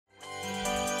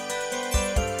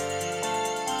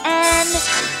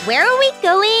Where are we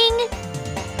going?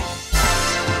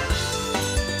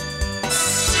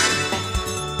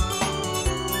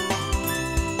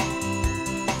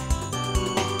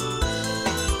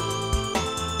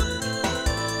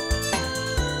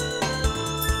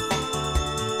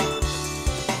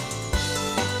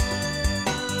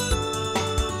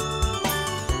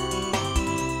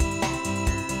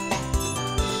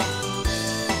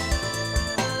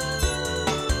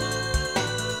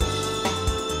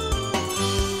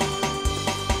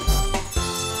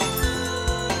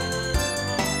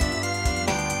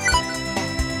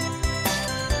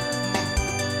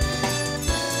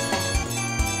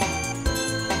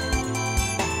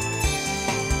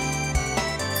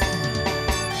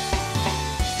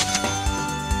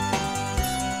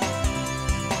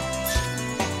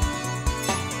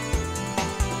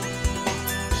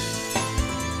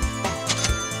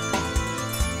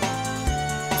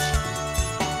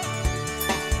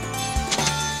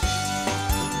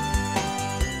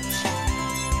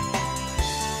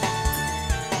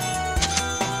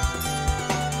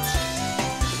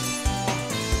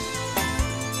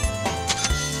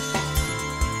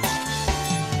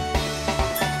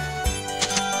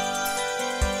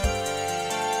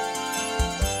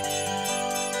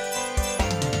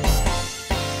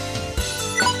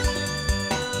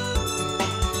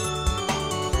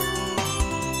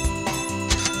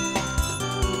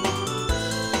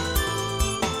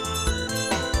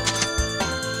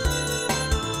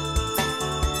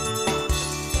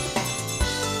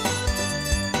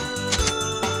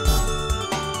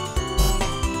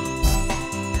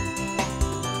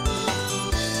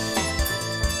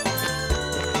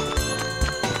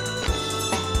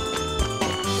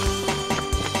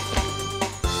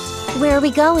 Where are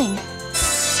we going?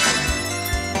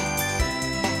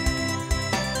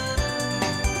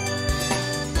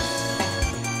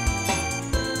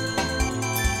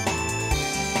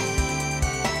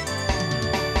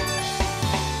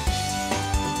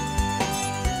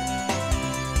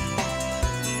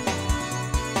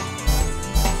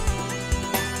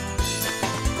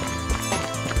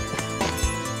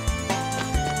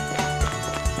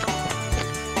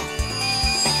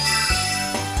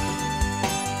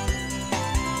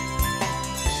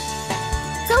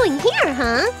 Going here,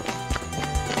 huh?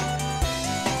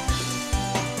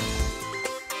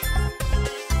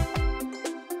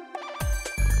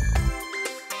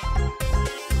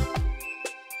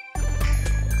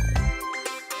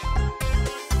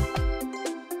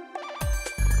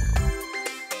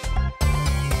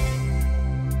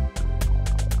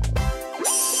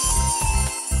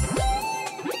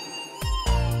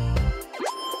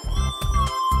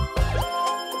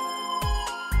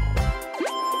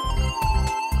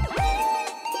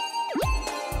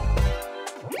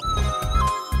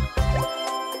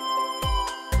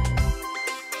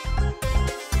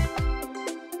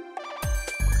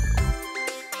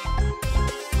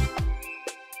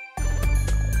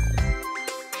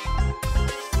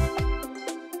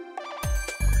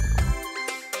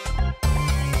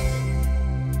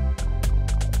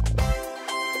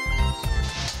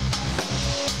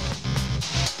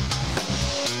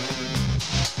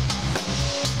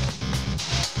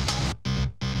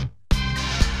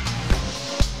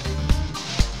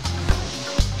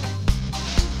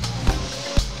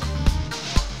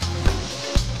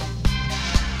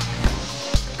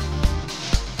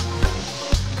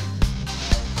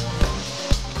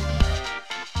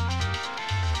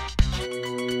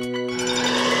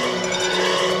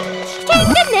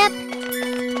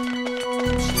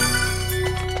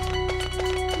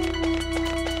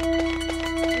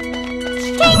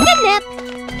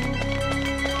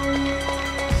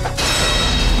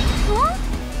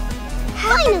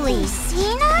 Finally!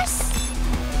 Seen us?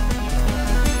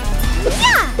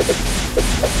 Yeah!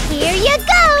 Here you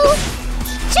go!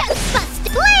 Just bust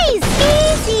blaze!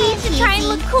 Easy! I have to try and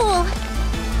look cool.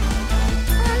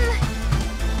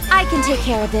 I can take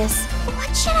care of this.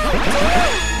 What should I do?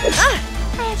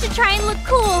 I have to try and look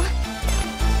cool.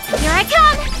 Here I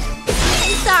come!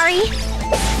 I'm sorry.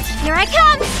 Here I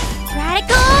come!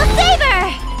 Radical Saber!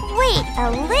 Wait a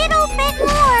little bit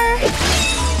more.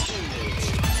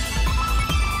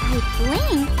 I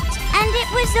blinked and it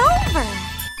was over.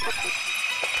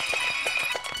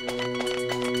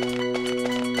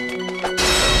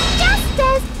 Just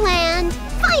as planned.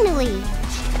 Finally.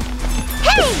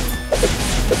 Hey!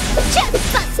 Chest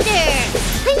Buster!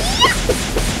 Hi-ya!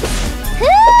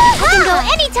 I can go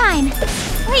anytime.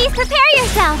 Please prepare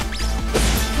yourself.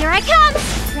 Here I come.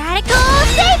 Radical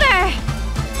Saber!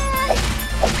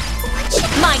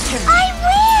 My turn. I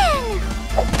win!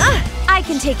 I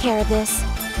can take care of this.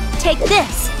 Take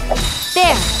this.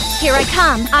 There. Here I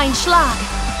come, ein Schlag.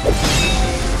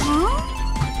 Huh?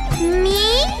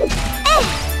 Me?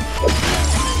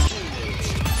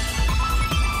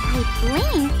 I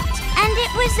blinked, and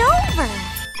it was over.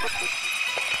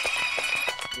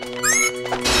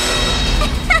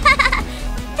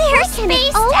 They're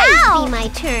spaced out! Always be my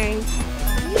turn.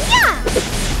 Yeah!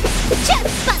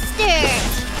 Chestbuster!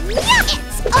 Yeah!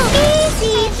 It's easy!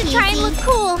 I have to try and look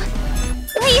cool.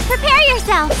 Please prepare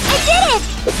yourself! I did it!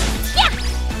 Yeah!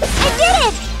 I did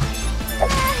it!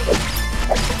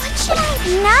 What should I do?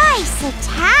 Nice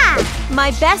attack! My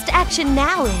best action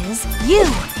now is you!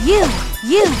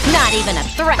 Not even a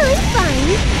threat! I'm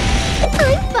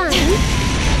fine.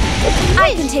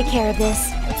 I can take care of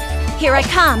this. Here I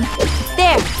come.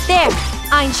 There,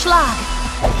 ein Schlag.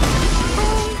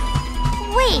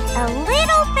 Wait a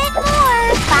little bit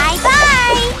more.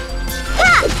 Bye-bye!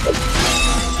 Ha!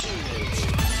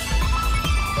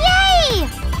 Yay!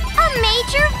 A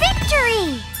major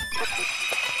victory!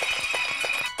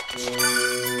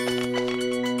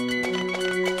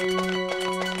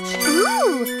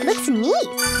 Ooh, looks neat.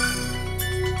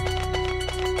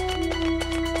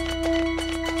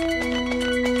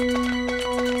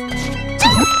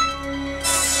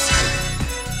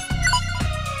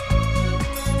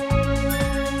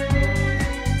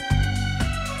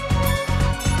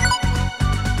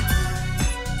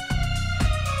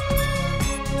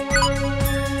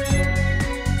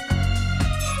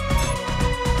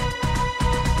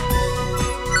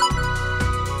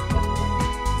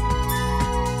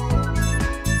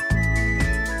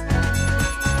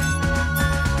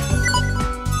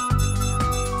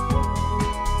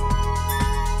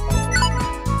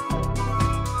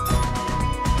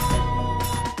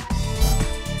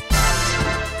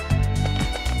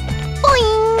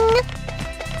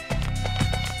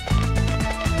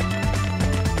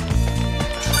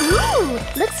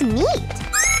 Looks neat.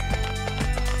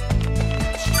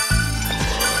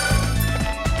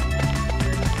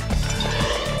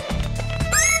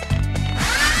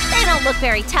 They don't look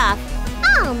very tough.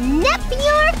 I'll nip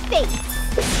your face.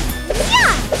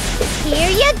 Yeah! Here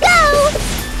you go!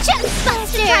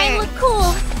 Chestbuster! Try and look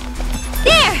cool.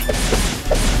 There!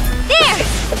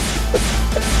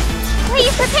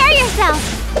 Please prepare yourself.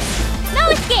 No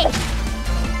escape.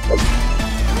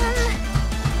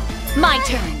 My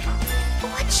turn.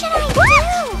 What should I do?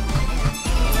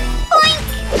 Boink!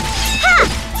 Ha!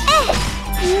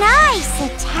 Nice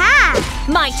attack!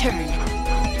 My turn.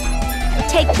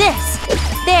 Take this.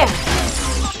 There.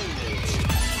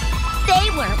 They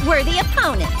weren't worthy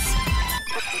opponents.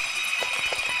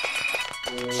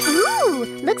 Ooh,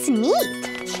 looks neat.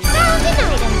 Found an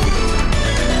item.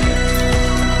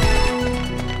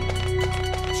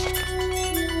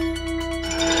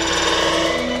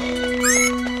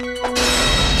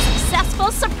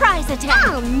 Surprise attack!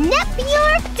 I'll nip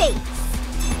your face!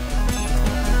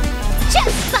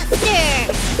 Chestbuster!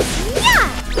 Yeah!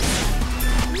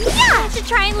 I have to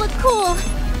try and look cool.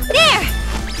 There!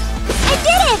 I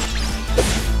did it!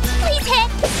 Please hit!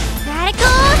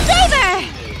 Radical Saber!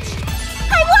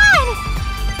 I won!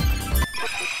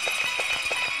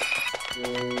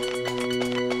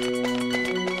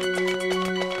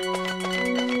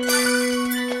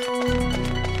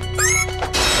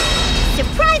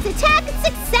 Surprise attack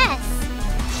success!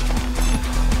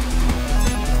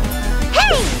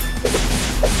 Hey!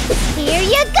 Here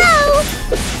you go!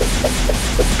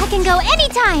 I can go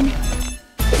anytime!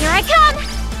 Here I come!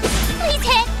 Please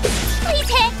hit!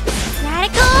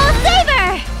 Radical Saber!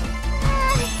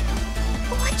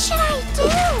 What should I do?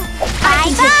 I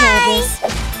can take care of this.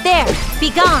 There, be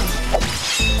gone.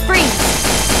 Freeze!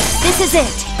 This is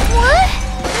it. What?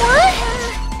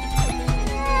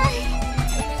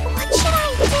 What should I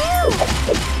do?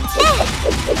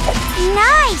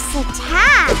 Nice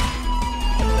attack!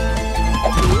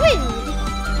 Rude!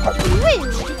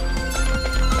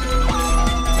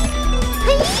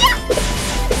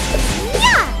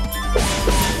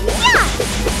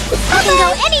 I can go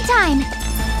anytime!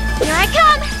 Here I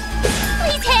come!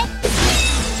 Please hit!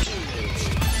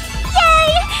 Yay!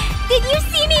 Did you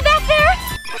see me back there?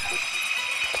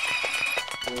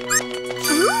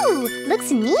 Ooh, looks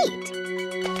neat!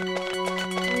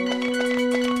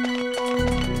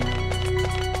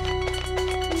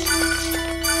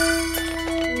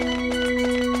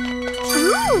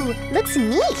 Ooh, looks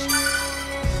neat!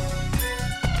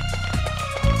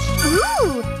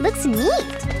 Ooh, looks neat!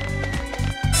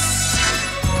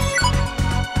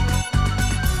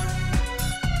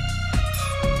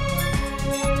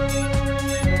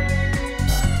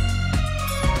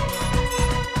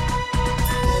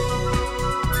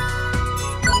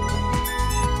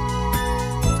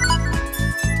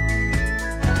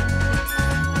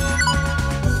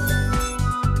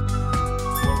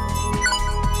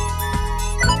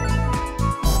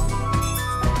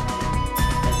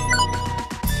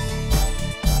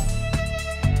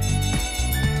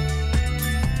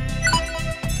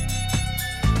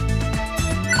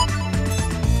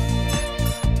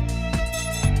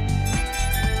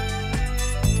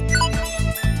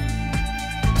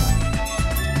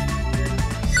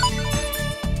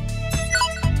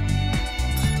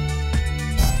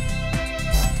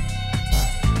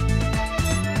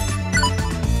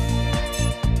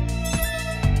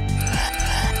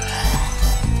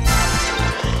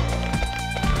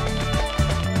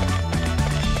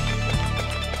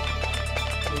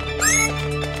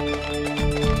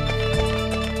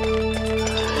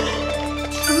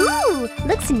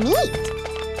 neat.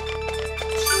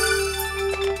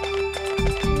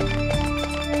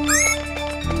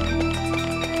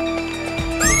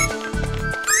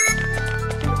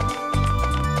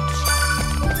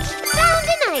 Found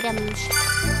an item.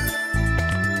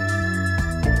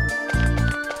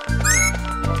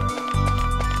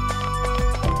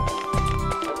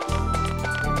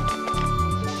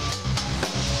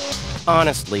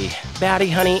 Honestly, Batty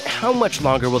honey, how much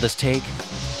longer will this take?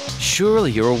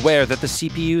 Surely you're aware that the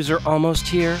CPUs are almost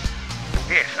here?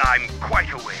 Yes, I'm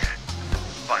quite aware.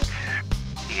 But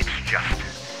it's just...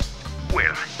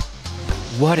 well...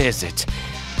 What is it?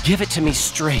 Give it to me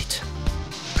straight.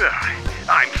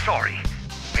 I'm sorry.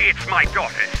 It's my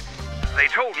daughters. They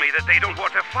told me that they don't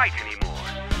want to fight anymore.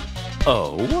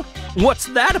 Oh? What's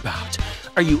that about?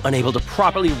 Are you unable to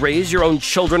properly raise your own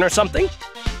children or something?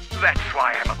 That's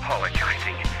why I'm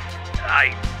apologizing.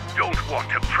 I don't want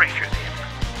to pressure them.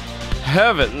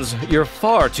 Heavens, you're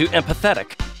far too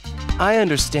empathetic. I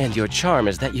understand your charm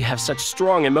is that you have such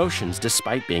strong emotions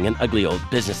despite being an ugly old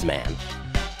businessman.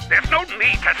 There's no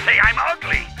need to say I'm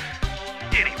ugly.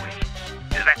 Anyway,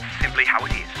 that's simply how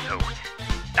it is, so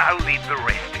I'll leave the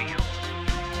rest to you.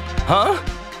 Huh?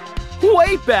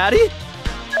 Wait, Batty!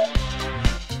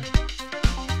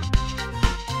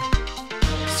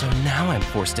 So now I'm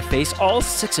forced to face all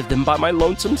 6 of them by my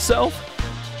lonesome self?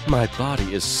 My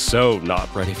body is so not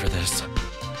ready for this.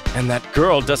 And that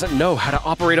girl doesn't know how to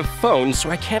operate a phone, so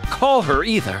I can't call her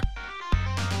either.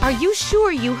 Are you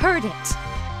sure you heard it?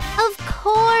 Of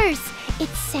course! It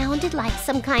sounded like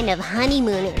some kind of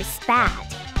honeymooner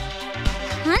spat.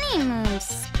 Honeymoon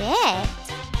spit?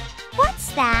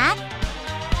 What's that?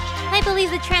 I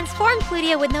believe the transformed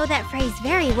Plutia would know that phrase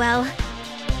very well.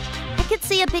 I could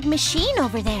see a big machine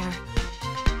over there.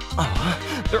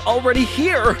 Oh, they're already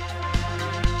here!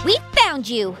 We found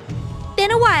you!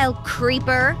 Been a while,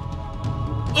 creeper.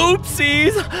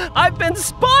 Oopsies! I've been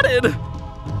spotted!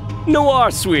 Noir,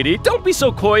 sweetie, don't be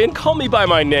so coy and call me by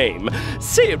my name.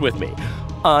 Say it with me.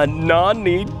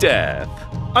 Anani-death.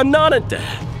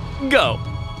 Anana-death. Go.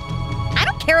 I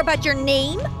don't care about your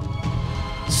name.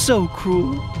 So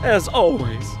cruel, as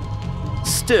always.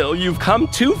 Still, you've come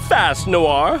too fast,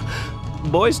 Noir.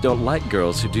 Boys don't like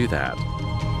girls who do that.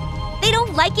 They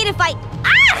don't like it if I...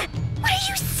 Ah! What are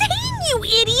you saying, you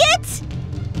idiot?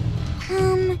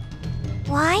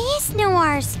 Why is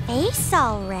Noir's face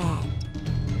all red?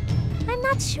 I'm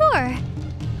not sure.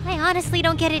 I honestly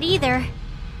don't get it either.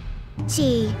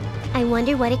 Gee, I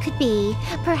wonder what it could be.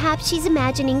 Perhaps she's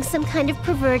imagining some kind of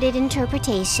perverted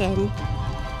interpretation.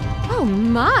 Oh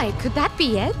my, could that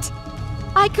be it?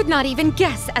 I could not even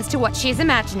guess as to what she's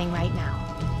imagining right now.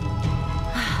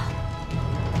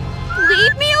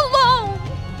 Leave me alone!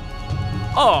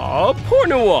 Aw, poor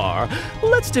Noir.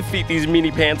 Let's defeat these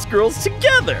meanie pants girls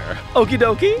together. Okie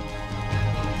dokie?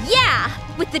 Yeah!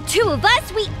 With the 2 of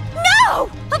us, we... No!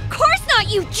 Of course not,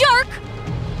 you jerk!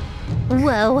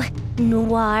 Whoa.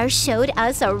 Noir showed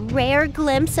us a rare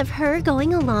glimpse of her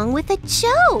going along with a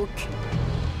joke.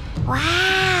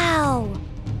 Wow!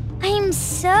 I'm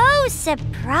so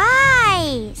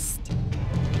surprised.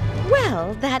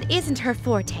 Well, that isn't her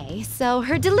forte, so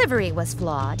her delivery was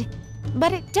flawed.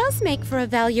 But it does make for a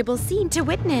valuable scene to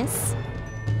witness.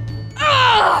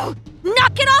 Oh!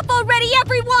 Knock it off already,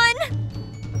 everyone!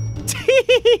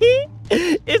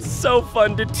 It's so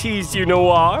fun to tease you,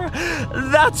 Noir.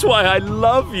 That's why I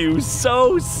love you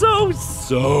so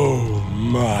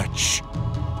much.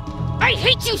 I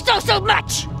hate you so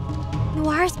much!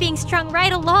 Noir's being strung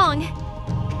right along.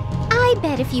 I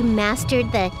bet if you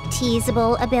mastered the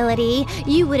teasable ability,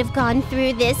 you would have gone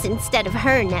through this instead of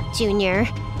her, Nep Jr.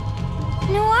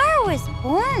 Noir was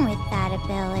born with that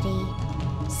ability.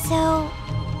 So,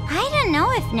 I don't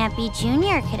know if Neppy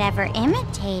Jr. could ever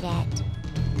imitate it.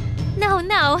 No,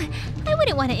 I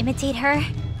wouldn't want to imitate her.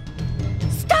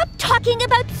 Stop talking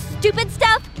about stupid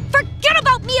stuff! Forget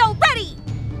about me already!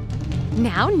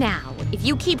 Now, if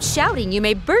you keep shouting, you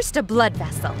may burst a blood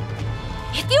vessel.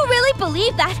 If you really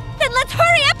believe that, then let's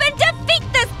hurry up and defeat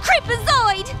this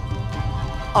creepazoid!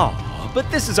 Oh, but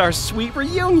this is our sweet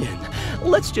reunion.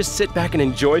 Let's just sit back and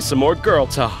enjoy some more girl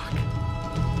talk.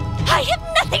 I have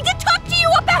nothing to talk to you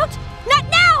about! Not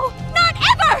now! Not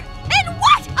ever! And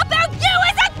what about you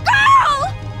as a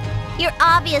girl? You're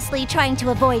obviously trying to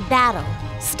avoid battle.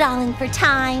 Stalling for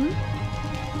time.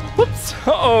 Whoops.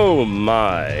 Oh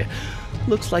my.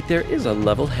 Looks like there is a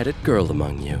level-headed girl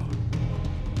among you.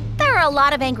 There are a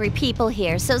lot of angry people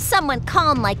here, so someone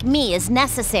calm like me is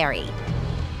necessary.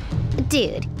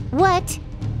 Dude, what?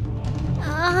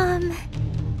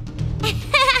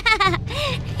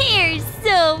 You're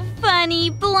so funny,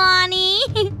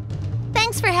 Blondie. Thanks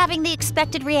Thanks for having the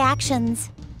expected reactions.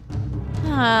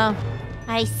 Oh,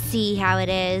 I see how it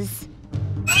is.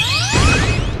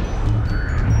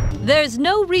 There's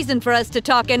no reason for us to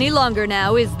talk any longer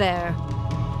now, is there?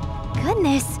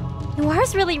 Goodness,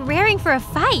 Noir's really raring for a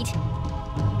fight.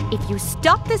 If you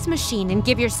stop this machine and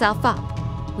give yourself up,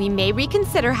 we may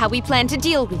reconsider how we plan to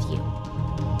deal with you.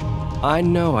 I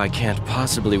know I can't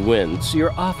possibly win, so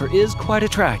your offer is quite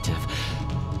attractive.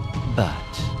 But,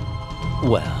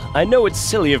 well, I know it's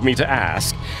silly of me to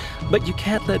ask, but you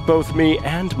can't let both me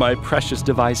and my precious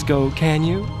device go, can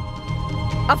you?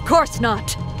 Of course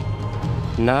not.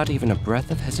 Not even a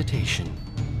breath of hesitation.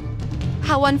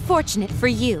 How unfortunate for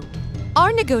you.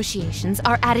 Our negotiations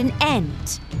are at an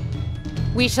end.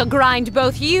 We shall grind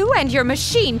both you and your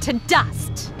machine to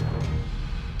dust.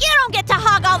 You don't get to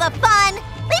hog all the fun!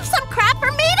 Leave some crap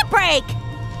for me to break!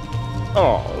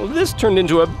 Oh, this turned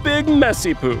into a big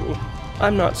messy poo.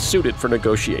 I'm not suited for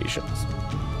negotiations.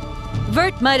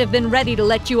 Vert might have been ready to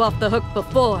let you off the hook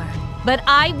before, but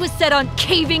I was set on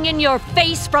caving in your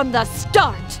face from the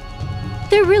start.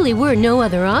 There really were no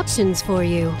other options for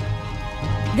you.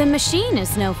 The machine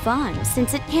is no fun,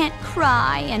 since it can't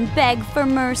cry and beg for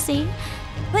mercy.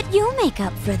 But you'll make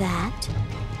up for that,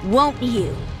 won't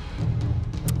you?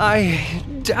 I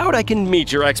doubt I can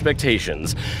meet your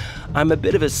expectations. I'm a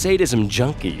bit of a sadism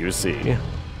junkie, you see.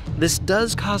 This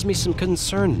does cause me some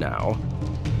concern now.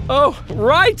 Oh,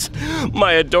 right!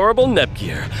 My adorable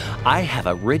Nepgear. I have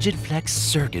a rigid flex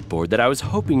circuit board that I was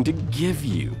hoping to give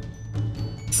you.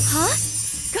 Huh?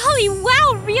 Golly,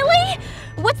 wow, really?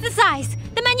 What's the size?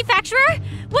 The manufacturer?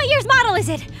 What year's model is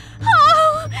it?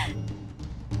 Oh!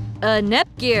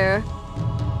 Nepgear.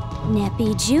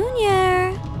 Neppy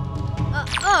Jr.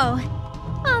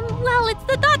 Well, it's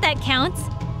the thought that counts.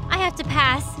 I have to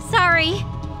pass, sorry.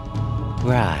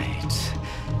 Right.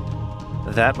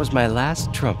 That was my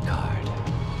last trump card.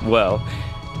 Well,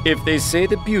 if they say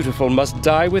the beautiful must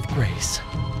die with grace,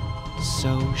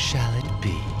 so shall it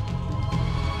be.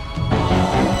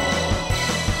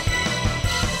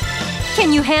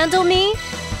 Can you handle me?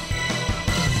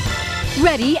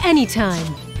 Ready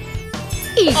anytime.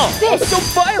 Eat this! So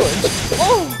violent!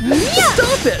 Oh! Yeah.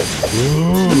 Stop it!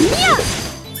 Yeah.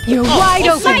 You're wide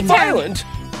open! So violent!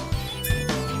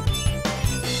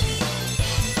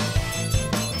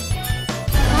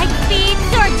 Light speed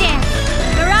sword dance!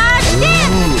 Garage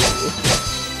dance!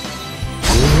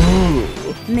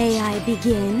 May I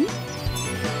begin?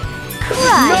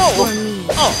 Cry for me!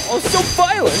 Oh, so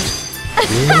violent!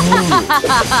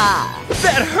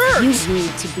 That hurts! You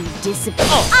need to be disciplined.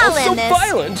 Oh, so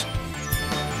violent!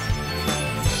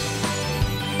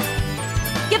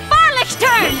 Gefahrlich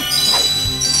turn!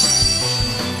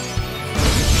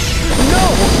 No!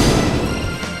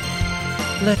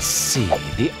 Let's see,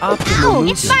 the optimal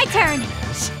It's my turn!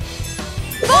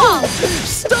 Boom!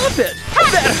 Stop it!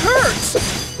 That hurts!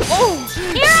 Oh!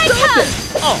 Here I come!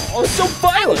 Oh, so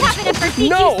violent! I'm tapping it for CQC!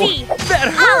 No! That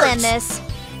hurts! I'll end this.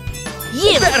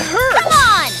 You! That hurts! Come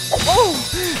on! Oh!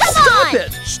 Come Stop on!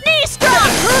 it! Schneestruck!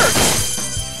 That hurts!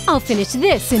 I'll finish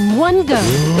this in one go.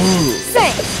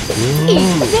 Say,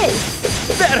 eat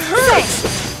this. That hurts!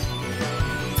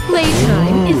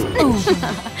 Playtime is over.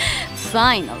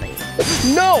 Finally.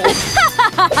 No!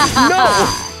 No!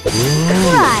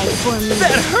 Cry for me.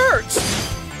 That hurts!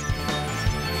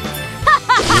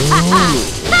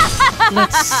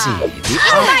 Let's see, the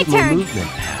My optimal turn. movement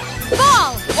path.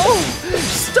 Ball! Oh!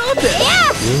 Stop it!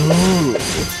 Yeah!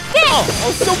 This!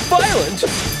 Oh, so violent!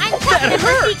 I'm tapping it for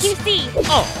hurts. CQC!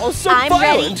 Oh, so I'm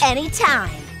violent! ready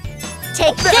anytime.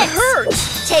 Take That this! hurts!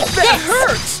 Take That this!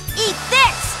 hurts! Eat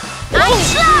this! I'm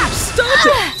shot! Stop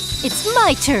it! It's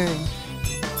my turn.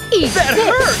 Eat That this.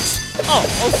 hurts! Oh,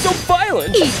 so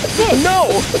violent! Eat this. No!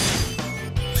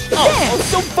 Oh,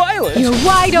 so violent! You're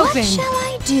wide What open. shall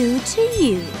I do to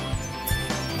you?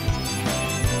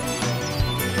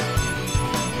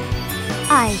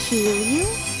 I heal you.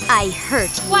 I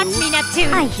hurt you. Watch me,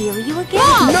 Neptune. I heal you again.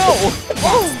 No!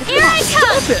 Oh! Here I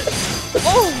come! Stop it!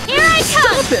 Oh! Here I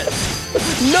come! Stop it!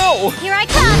 No! Here I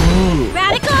come!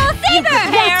 Radical Saber!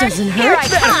 That doesn't Here I hurt.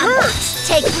 That come. hurts!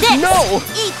 Take this. No!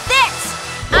 Eat this.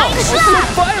 Oh, so shot.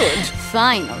 violent!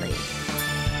 Finally.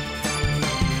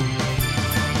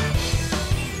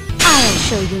 I'll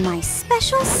show you my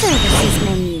special services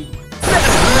menu.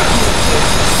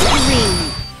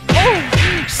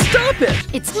 Oh! Stop it!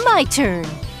 It's my turn.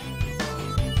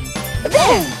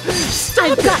 There! Stop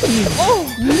I've it! got you. Oh!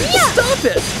 Stop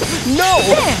it! No!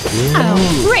 There.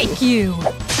 I'll break you.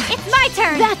 It's my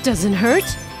turn! That doesn't hurt.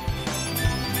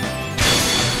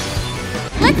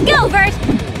 Let's go, Vert!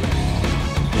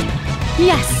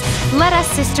 Yes, let us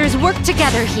sisters work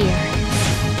together here.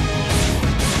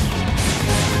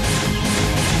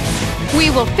 We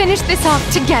will finish this off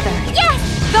together. Yes!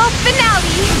 The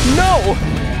finale! No!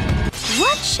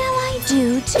 What shall I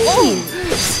do to Oh! you?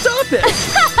 Stop it!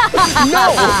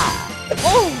 No!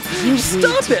 Oh! You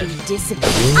Stop need to it! be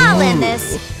disciplined. I'll end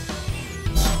this.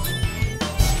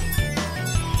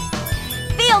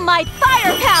 Feel my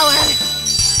firepower!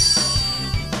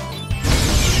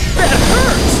 That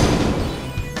hurts!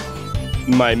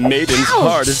 My maiden's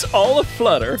heart is all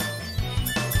aflutter.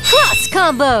 Cross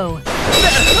combo!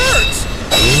 That hurts!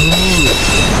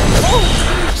 Oh!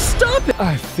 Stop it!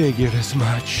 I figured as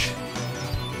much.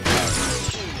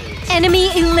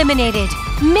 Enemy eliminated.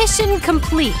 Mission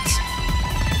complete.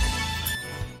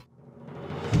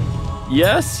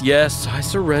 Yes, yes, I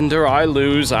surrender, I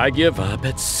lose, I give up,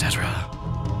 etc.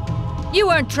 You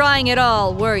weren't trying at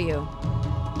all, were you?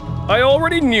 I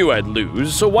already knew I'd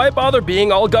lose, so why bother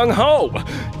being all gung-ho?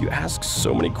 You ask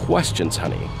so many questions,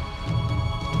 honey.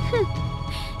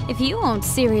 If you won't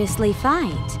seriously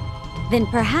fight, then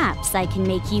perhaps I can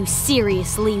make you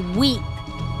seriously weep.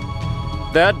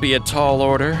 That'd be a tall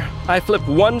order. I flip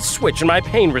one switch and my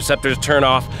pain receptors turn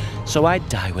off, so I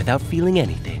die without feeling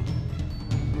anything.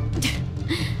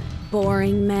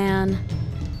 Boring man.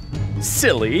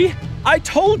 Silly! I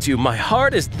told you my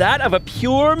heart is that of a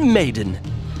pure maiden.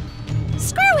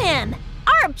 Screw him!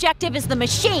 Our objective is the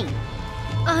machine.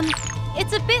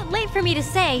 It's a bit late for me to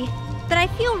say, but I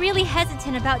feel really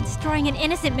hesitant about destroying an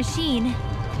innocent machine.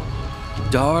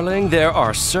 Darling, there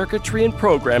are circuitry and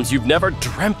programs you've never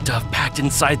dreamt of packed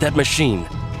inside that machine.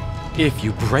 If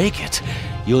you break it,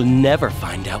 you'll never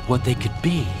find out what they could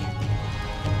be.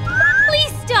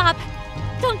 Please stop!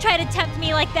 Don't try to tempt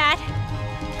me like that.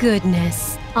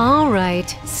 Goodness. All right,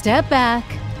 step back.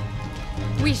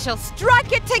 We shall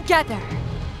strike it together.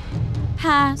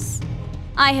 Pass.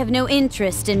 I have no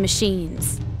interest in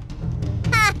machines.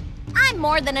 Ha! I'm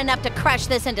more than enough to crush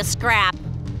this into scrap.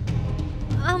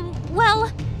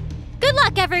 Well, good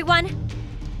luck, everyone.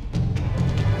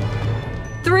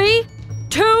 3,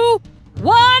 2,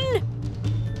 1.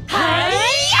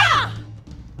 Hi-ya!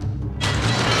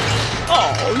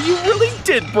 Oh, you really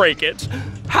did break it!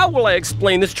 How will I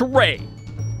explain this to Ray?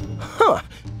 Huh.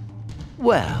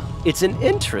 Well, it's an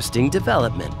interesting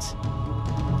development.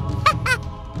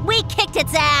 We kicked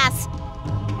its ass!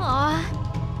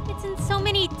 Aw, it's in so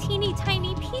many teeny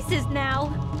tiny pieces now.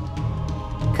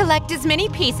 Collect as many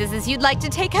pieces as you'd like to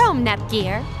take home,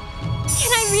 Nepgear.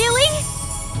 Can I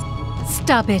really?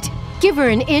 Stop it. Give her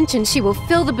an inch and she will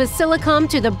fill the basilicom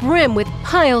to the brim with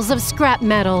piles of scrap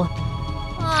metal.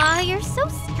 Aw, you're so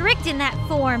strict in that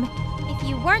form. If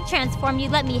you weren't transformed,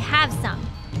 you'd let me have some.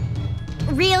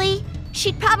 Really?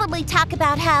 She'd probably talk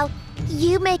about how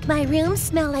you make my room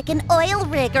smell like an oil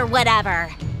rig or whatever.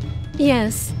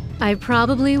 Yes, I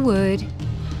probably would.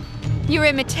 Your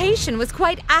imitation was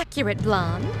quite accurate,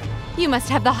 Blonde. You must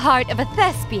have the heart of a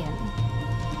thespian.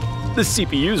 The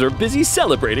CPUs are busy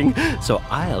celebrating, so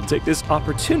I'll take this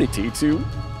opportunity to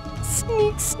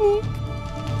sneak.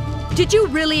 Did you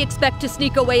really expect to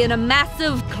sneak away in a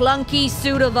massive, clunky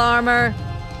suit of armor?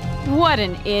 What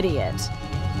an idiot.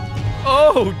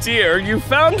 Oh dear, you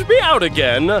found me out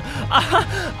again.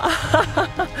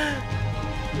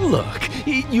 Look,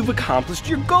 you've accomplished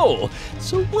your goal,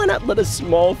 so why not let a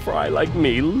small fry like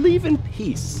me leave in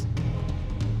peace?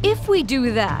 If we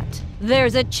do that,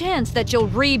 there's a chance that you'll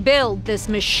rebuild this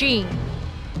machine.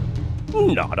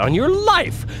 Not on your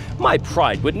life! My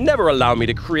pride would never allow me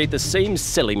to create the same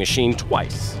silly machine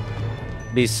twice.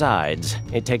 Besides,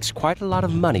 it takes quite a lot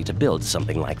of money to build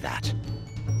something like that.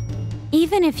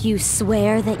 Even if you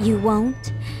swear that you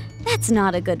won't, that's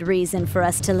not a good reason for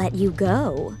us to let you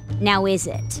go. Now is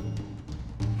it?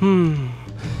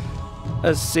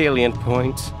 A salient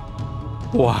point.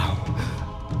 Wow.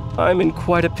 I'm in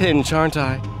quite a pinch, aren't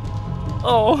I?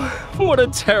 Oh, what a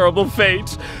terrible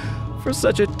fate. For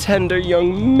such a tender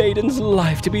young maiden's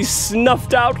life to be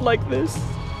snuffed out like this.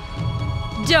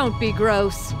 Don't be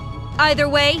gross. Either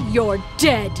way, you're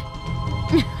dead.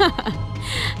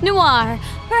 Noir,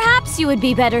 perhaps you would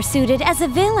be better suited as a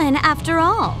villain after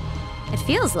all. It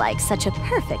feels like such a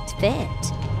perfect fit.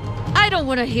 I don't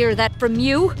want to hear that from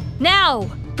you. Now,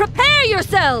 prepare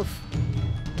yourself!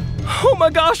 Oh my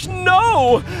gosh,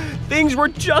 no! Things were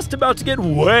just about to get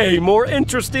way more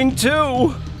interesting,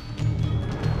 too.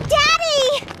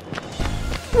 Daddy!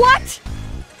 What?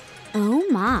 Oh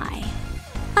my.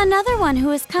 Another one who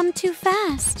has come too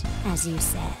fast, as you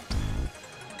said.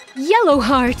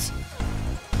 Yellowheart!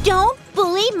 Don't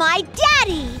bully my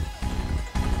daddy!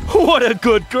 What a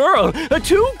good girl!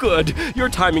 Too good! Your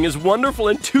timing is wonderful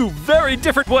in two very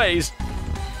different ways.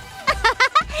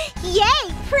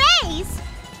 Yay, praise!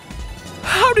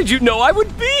 How did you know I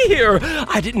would be here?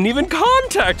 I didn't even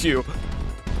contact you.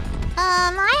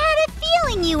 I had a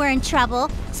feeling you were in trouble,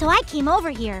 so I came over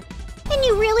here. And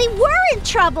you really were in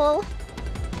trouble.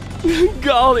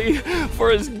 Golly,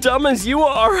 for as dumb as you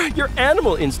are, your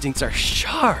animal instincts are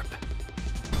sharp.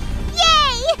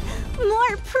 Yay!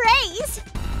 More praise!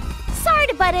 Sorry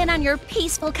to butt in on your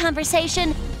peaceful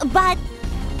conversation, but...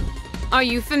 Are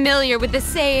you familiar with the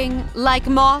saying, like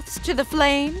moths to the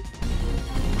flame?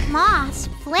 Moss,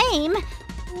 flame?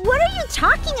 What are you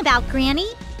talking about, Granny?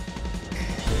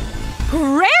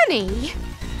 Granny?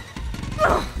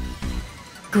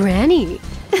 Granny.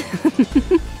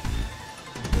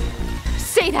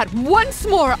 Say that once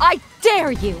more, I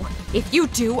dare you! If you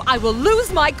do, I will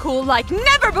lose my cool like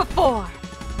never before!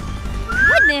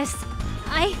 Goodness!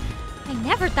 I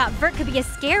never thought Vert could be as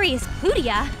scary as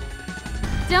Plutia.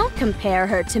 Don't compare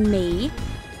her to me.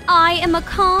 I am a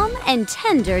calm and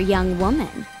tender young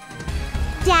woman.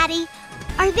 Daddy,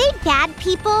 are they bad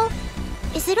people?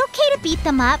 Is it okay to beat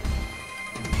them up?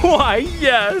 Why,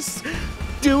 yes.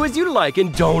 Do as you like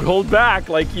and don't hold back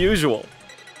like usual.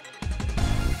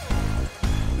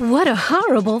 What a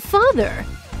horrible father.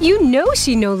 You know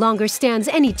she no longer stands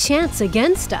any chance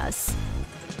against us.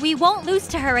 We won't lose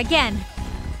to her again.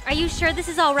 Are you sure this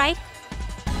is all right?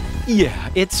 Yeah,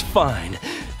 it's fine.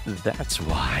 That's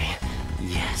why.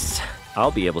 Yes,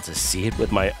 I'll be able to see it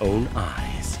with my own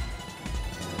eyes.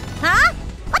 Huh?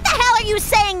 What the hell are you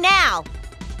saying now?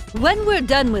 When we're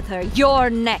done with her,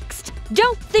 you're next.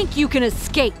 Don't think you can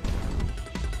escape.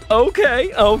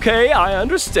 Okay, I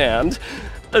understand.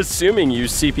 Assuming you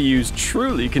CPUs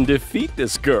truly can defeat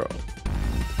this girl.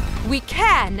 We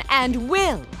can and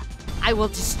will. I will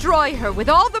destroy her with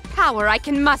all the power I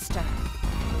can muster.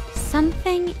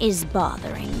 Something is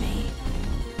bothering me.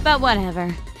 But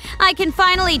whatever. I can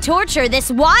finally torture this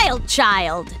wild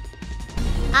child.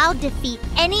 I'll defeat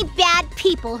any bad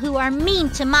people who are mean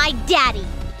to my daddy.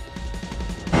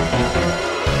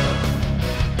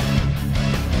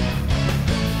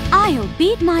 I'll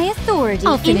beat my authority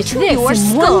I'll finish into this your in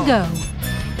skull. one go.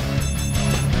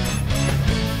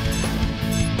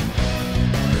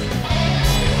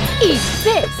 Eat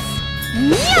this!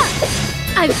 Yeah!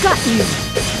 I've got you!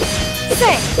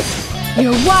 Say!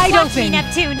 You're wide Watch me, open!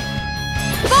 Neptune!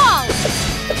 Fall!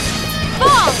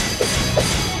 Fall!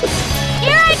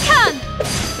 Here I come!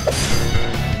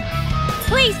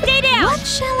 Please stay down! What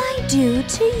shall I do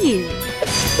to you?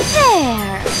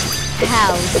 There!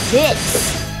 How's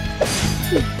this?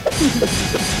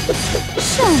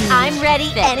 Show me. I'm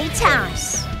ready anytime.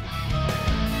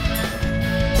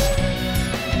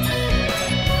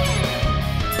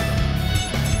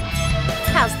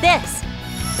 How's this?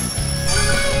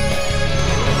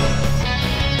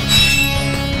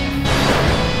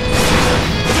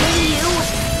 Do you?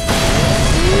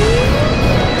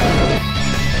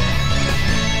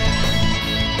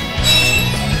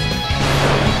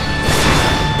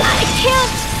 I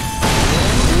can't!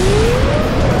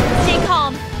 Stay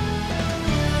calm.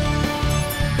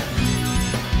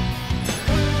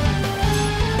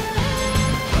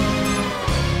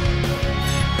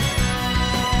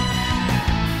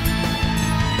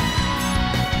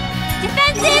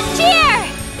 Defensive cheer!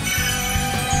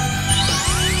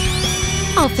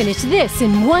 I'll finish this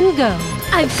in one go.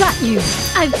 I've got you!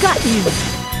 I've got you!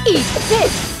 Eat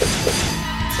this!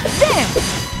 There!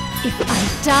 If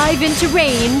I dive into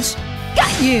range,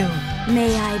 got you!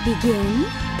 May I begin?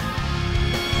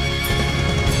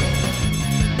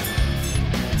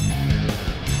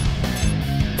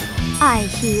 I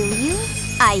heal you.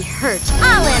 I hurt.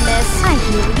 I'll end this. I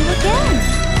heal you again.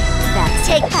 That's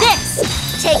Take this!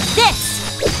 Take this!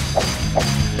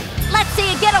 Let's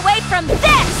see you get away from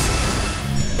this!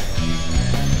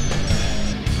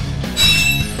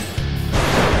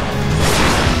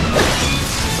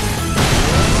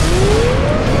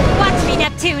 Watch me,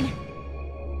 Neptune!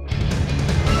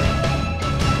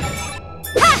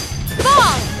 Ha!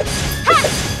 Fall! Ha!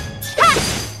 Ha!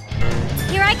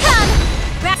 Here I come!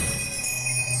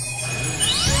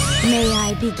 May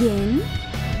I begin?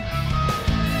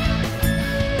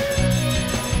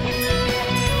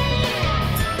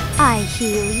 I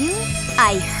heal you.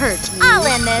 I hurt you. I'll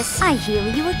end this. I heal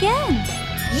you again.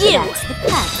 You! That's the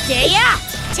path. Stay out!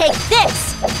 Take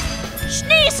this!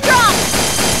 Schneestrop!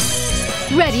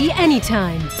 Ready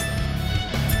anytime.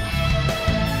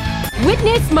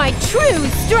 Witness my true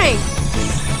strength!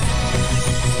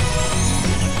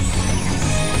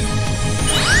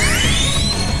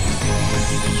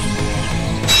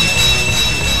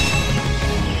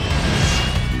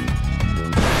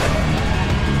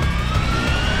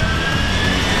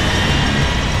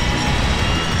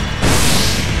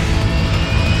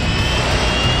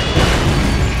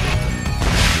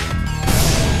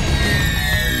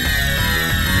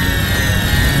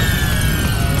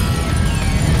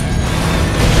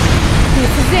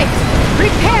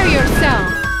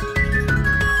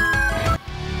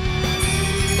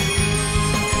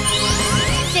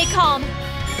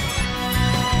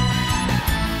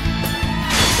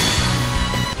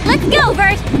 Let's go,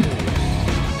 Vert!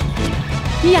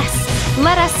 Yes,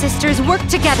 let us sisters work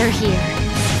together here.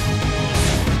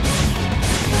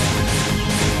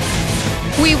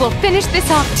 We will finish this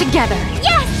off together.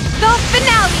 Yes! The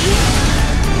finale!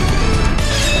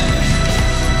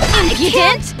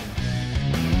 Impudent!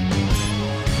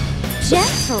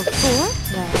 Gentle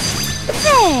foreplay.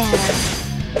 There.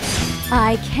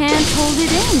 I can't hold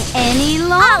it in any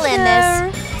longer. I'll end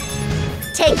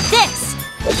this. Take this!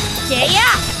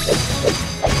 Yeah!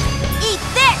 Eat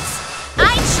this!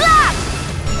 Ein Schlag!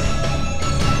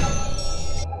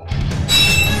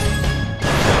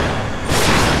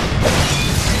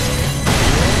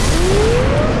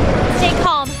 Stay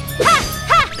calm. Ha!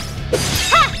 Ha!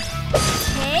 Ha!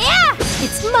 Yeah!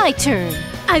 It's my turn.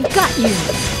 I've got you.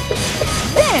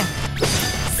 There.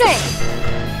 Say.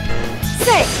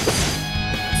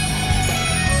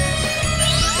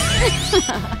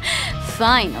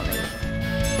 Finally.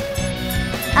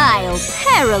 I'll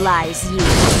paralyze you.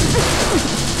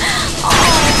 Oh,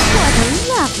 what a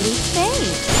lovely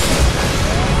face.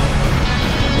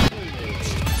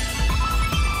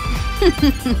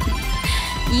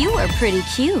 You are pretty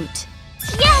cute.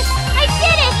 Yes! I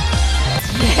did it!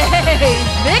 Yay!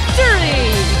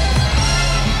 Victory!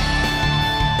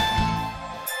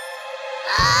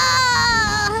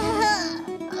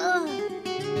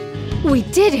 We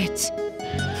did it.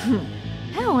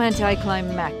 How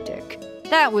anticlimactic.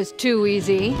 That was too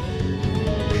easy.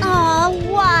 Oh,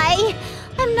 why?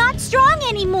 I'm not strong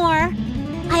anymore.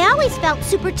 I always felt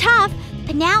super tough,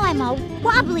 but now I'm all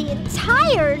wobbly and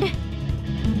tired.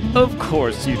 Of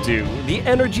course you do. The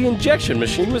energy injection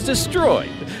machine was destroyed.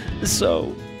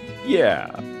 So, yeah.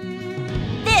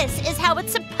 This is how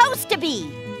it's supposed to be.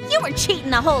 You were cheating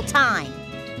the whole time.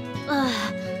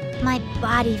 Ugh, my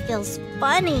body feels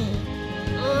funny.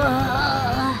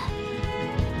 Ugh.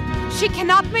 She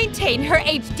cannot maintain her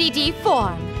HDD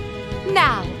form.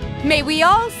 Now, may we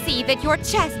all see that your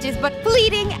chest is but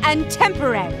fleeting and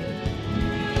temporary.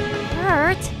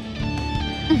 Bert.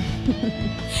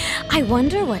 I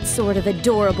wonder what sort of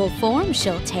adorable form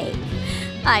she'll take.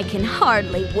 I can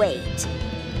hardly wait.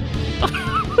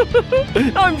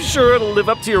 I'm sure it'll live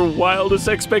up to your wildest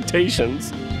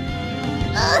expectations.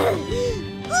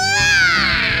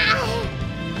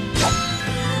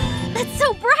 That's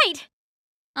so bright!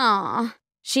 Aw,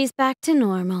 she's back to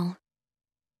normal.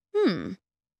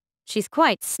 She's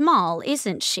quite small,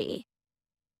 isn't she?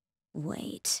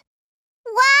 Wait.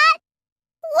 What?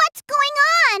 What's going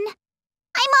on?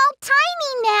 I'm all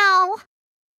tiny now.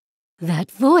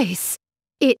 That voice.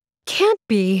 It can't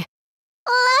be.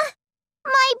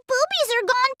 My boobies are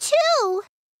gone too.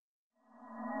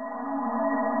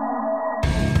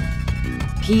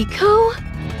 Pico?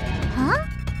 Huh?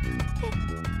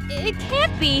 It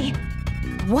can't be.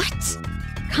 What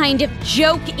kind of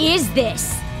joke is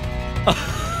this?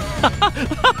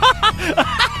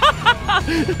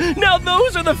 Now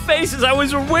those are the faces I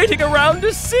was waiting around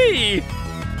to see!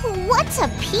 What's a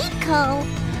Pico?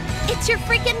 It's your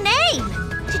freaking name.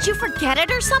 Did you forget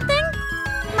it or something?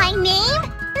 My name?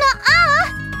 Nuh-uh.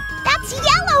 That's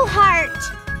Yellowheart.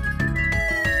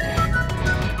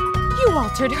 You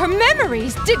altered her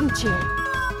memories, didn't you?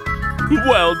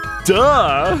 Well,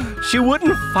 duh! She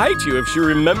wouldn't fight you if she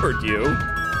remembered you.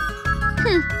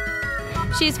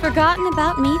 She's forgotten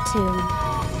about me too.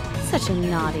 Such a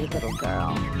naughty little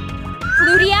girl.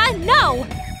 Flutia, no!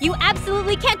 You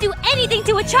absolutely can't do anything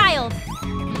to a child!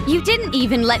 You didn't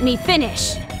even let me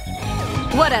finish.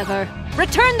 Whatever.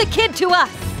 Return the kid to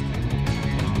us.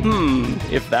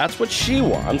 If that's what she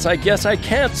wants, I guess I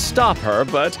can't stop her,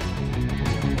 but...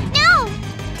 No!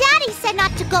 Daddy said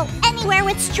not to go anywhere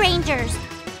with strangers.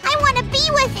 I want to be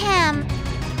with him.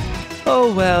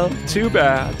 Oh well, too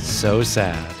bad. So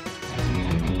sad.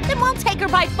 Then we'll take her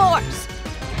by force.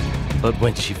 But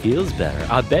when she feels better,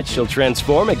 I bet she'll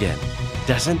transform again.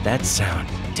 Doesn't that sound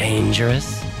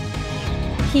dangerous?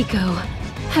 Pico,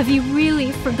 have you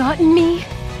really forgotten me?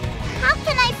 How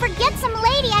can I forget some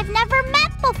lady I've never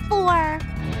met before?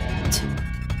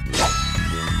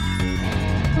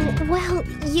 Well,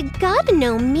 you gotta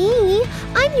know me.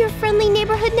 I'm your friendly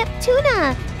neighborhood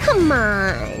Neptuna. Come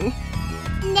on.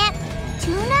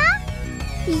 Neptuna?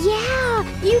 Yeah,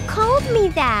 you called me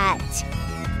that.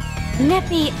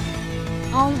 Neppy,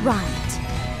 all right.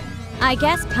 I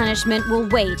guess punishment will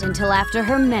wait until after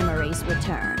her memories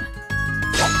return.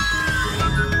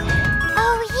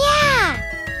 Oh, yeah!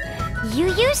 You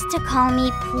used to call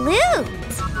me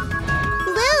Plute.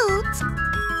 Plute?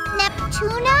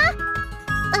 Neptuna?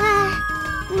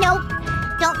 Nope.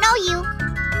 Don't know you.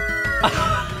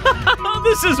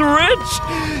 This is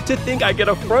rich! To think I get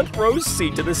a front row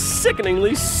seat to this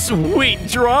sickeningly sweet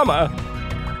drama.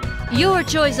 Your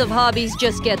choice of hobbies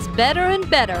just gets better and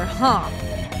better, huh?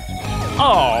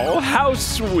 Oh, how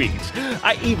sweet.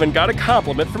 I even got a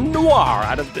compliment from Noir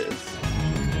out of this.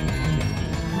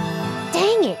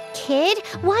 Dang it, kid.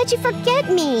 Why'd you forget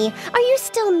me? Are you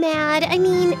still mad? I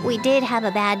mean, we did have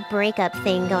a bad breakup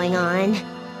thing going on.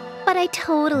 But I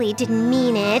totally didn't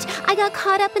mean it. I got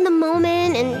caught up in the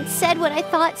moment and said what I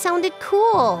thought sounded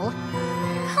cool.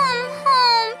 Come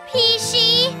home,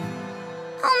 Peachy.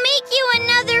 I'll make you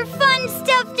another fun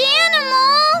stuffed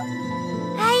animal.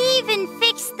 I even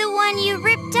fixed the one you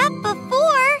ripped up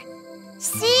before.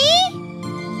 See?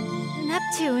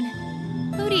 Neptune.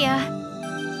 Ludia.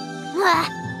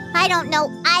 I don't know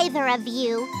either of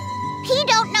you. He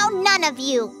don't know none of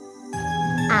you.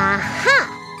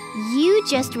 Aha! You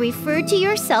just referred to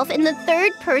yourself in the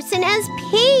third person as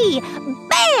P.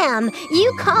 Bam!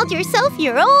 You called yourself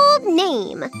your old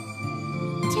name.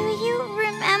 Do you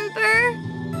remember?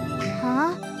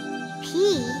 Huh?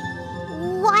 P?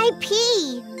 Why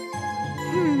P?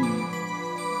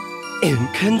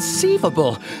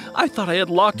 Inconceivable. I thought I had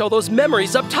locked all those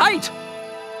memories up tight.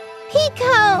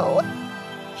 Pico!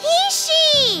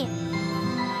 Peachy!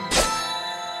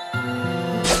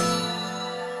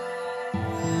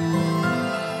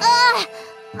 Ugh!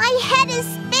 My head is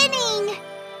spinning!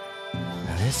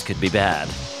 This could be bad.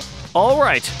 All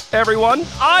right, everyone,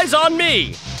 eyes on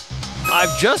me!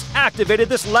 I've just activated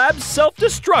this lab's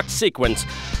self-destruct sequence.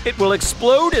 It will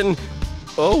explode in,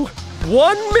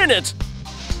 1 minute!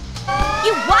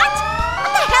 You what?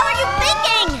 What the hell are you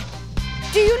thinking?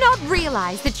 Do you not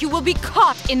realize that you will be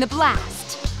caught in the blast?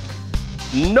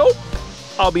 Nope.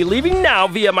 I'll be leaving now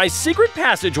via my secret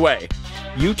passageway.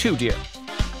 You too, dear.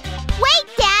 Wait,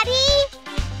 Daddy!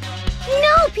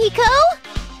 No, Pico!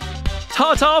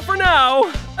 Ta-ta for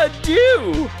now.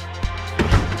 Adieu.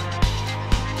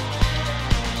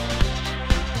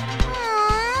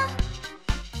 Aww.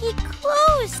 He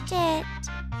closed it.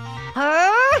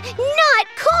 Not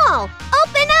cool!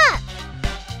 Open up!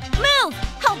 Move!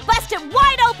 I'll bust it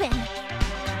wide open!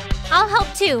 I'll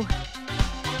help too.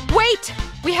 Wait!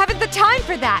 We haven't the time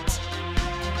for that!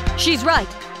 She's right.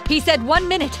 He said 1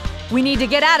 minute. We need to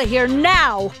get out of here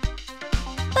now!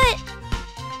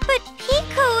 But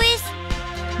Pico is...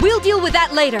 We'll deal with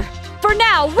that later. For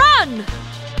now, run!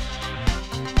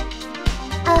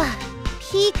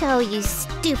 Pico, you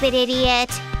stupid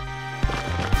idiot.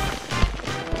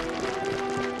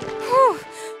 Whew,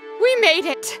 we made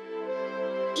it!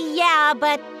 Yeah,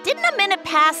 but didn't a minute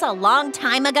pass a long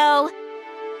time ago?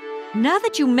 Now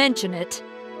that you mention it...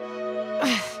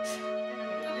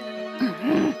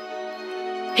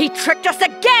 He tricked us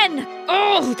again!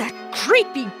 Oh, that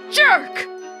creepy jerk!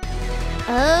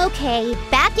 Okay,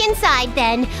 back inside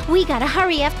then. We gotta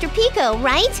hurry after Pico,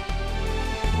 right?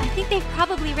 I think they've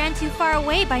probably ran too far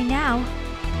away by now.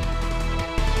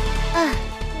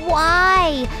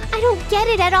 Why? I don't get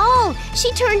it at all.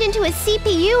 She turned into a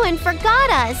CPU and forgot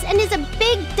us and is a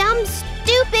big, dumb,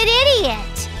 stupid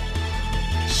idiot.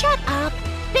 Shut up.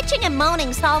 Bitching and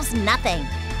moaning solves nothing.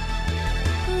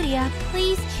 Ludia,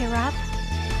 please cheer up.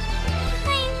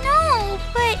 I know,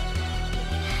 but...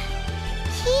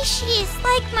 Peachy is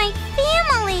like my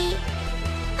family.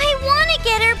 I want to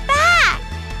get her back.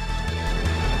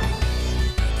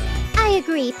 I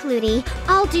agree, Pluty.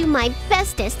 I'll do my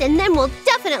bestest and then we'll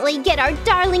definitely get our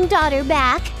darling daughter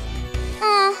back.